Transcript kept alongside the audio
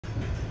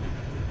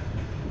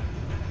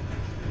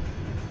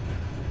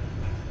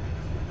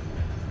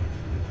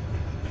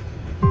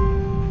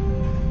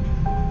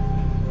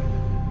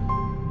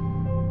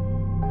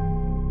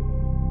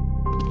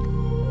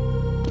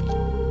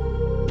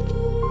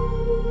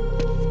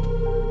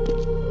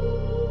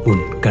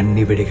உன்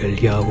கண்ணிவிடைகள்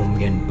யாவும்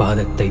என்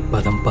பாதத்தை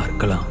பதம்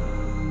பார்க்கலாம்.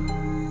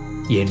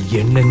 என்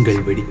எண்ணங்கள்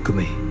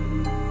வெடிக்குமே,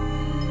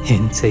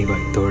 என்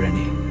செய்வாய்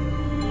தோழனே.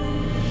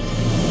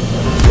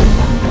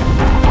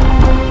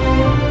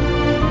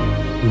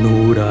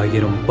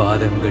 நூறாயிரம்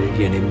பாதங்கள்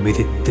என்னை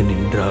மிதித்து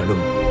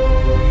நின்றாலும்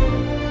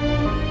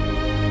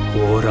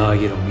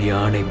 1000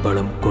 யானை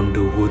பலம்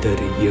கொண்டு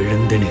உதறி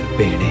எழுந்து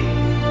நிற்பேனே.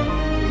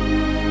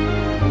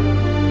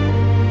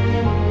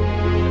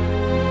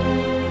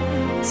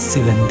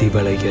 சிலந்தி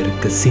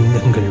வளையருக்கு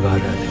சிங்கங்கள்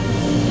வாராது.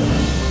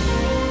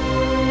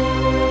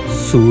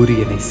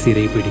 சூரியனை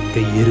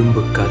சிறைபிடிக்க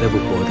இரும்பு கதவு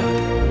போதாது.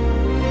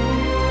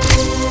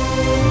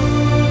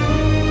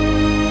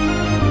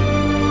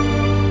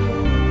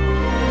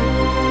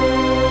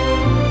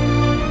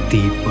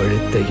 தீ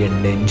பழுத்த என்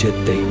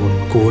நெஞ்சத்தை உன்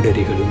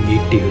கோடரிகளும்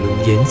ஈட்டிகளும்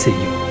என்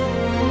செய்யும்?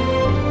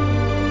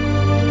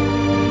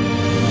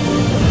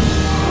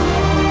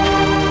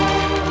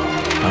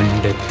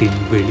 அண்டத்தின்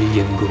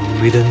வெளியெங்கும்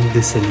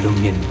மிதந்து செல்லும்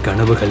என்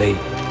கனவுகளை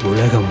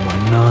உலகம்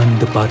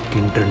அண்ணாந்து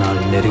பார்க்கின்ற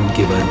நாள்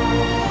நெருங்கி வரும்.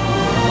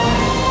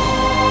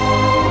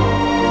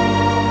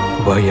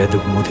 வயது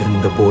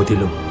முதிர்ந்த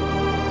போதிலும்,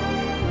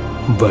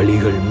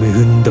 வலிகள்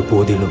மிகுந்த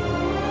போதிலும்,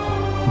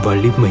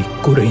 வலிமை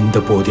குறைந்த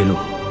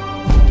போதிலும்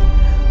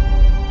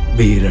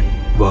வீரன்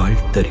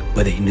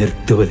வாழ்த்தரிப்பதை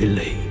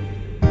நிறுத்துவதில்லை.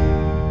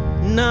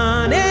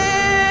 நானே